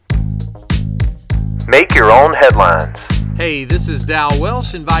Make your own headlines. Hey, this is Dal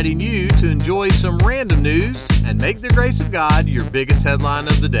Welsh inviting you to enjoy some random news and make the grace of God your biggest headline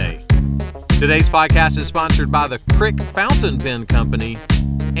of the day. Today's podcast is sponsored by the Crick Fountain Pen Company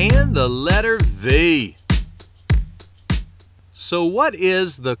and the letter V. So what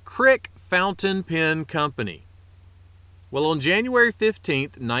is the Crick Fountain Pen Company? Well, on January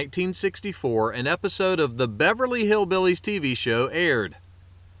 15th, 1964, an episode of the Beverly Hillbillies TV show aired.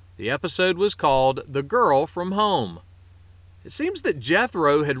 The episode was called The Girl from Home. It seems that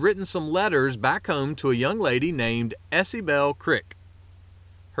Jethro had written some letters back home to a young lady named Essie Bell Crick.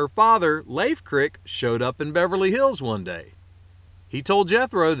 Her father, Leif Crick, showed up in Beverly Hills one day. He told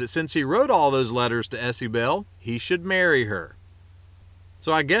Jethro that since he wrote all those letters to Essie Bell, he should marry her.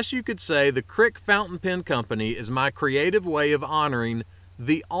 So I guess you could say the Crick Fountain Pen Company is my creative way of honoring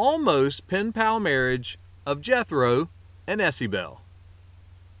the almost pen pal marriage of Jethro and Essie Bell.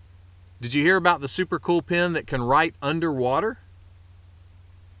 Did you hear about the super cool pen that can write underwater?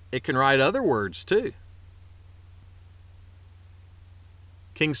 It can write other words too.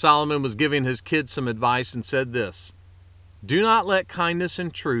 King Solomon was giving his kids some advice and said this: "Do not let kindness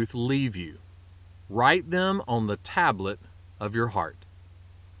and truth leave you. Write them on the tablet of your heart."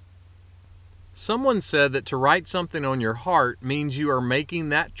 Someone said that to write something on your heart means you are making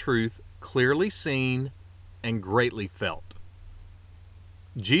that truth clearly seen and greatly felt.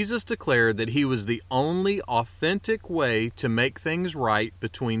 Jesus declared that he was the only authentic way to make things right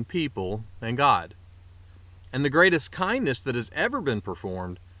between people and God. And the greatest kindness that has ever been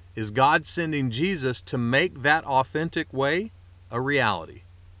performed is God sending Jesus to make that authentic way a reality.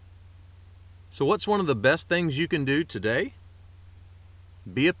 So what's one of the best things you can do today?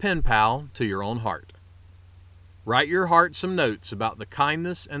 Be a pen pal to your own heart. Write your heart some notes about the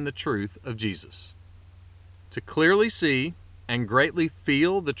kindness and the truth of Jesus. To clearly see and greatly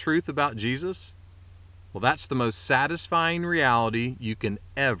feel the truth about Jesus, well, that's the most satisfying reality you can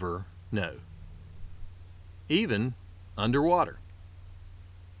ever know. Even underwater.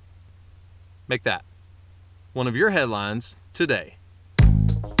 Make that one of your headlines today.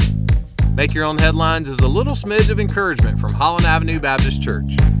 Make Your Own Headlines is a little smidge of encouragement from Holland Avenue Baptist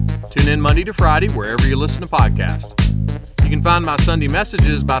Church. Tune in Monday to Friday wherever you listen to podcasts. You can find my Sunday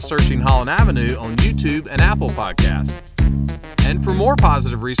messages by searching Holland Avenue on YouTube and Apple Podcasts. And for more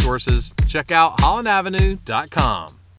positive resources, check out hollandavenue.com.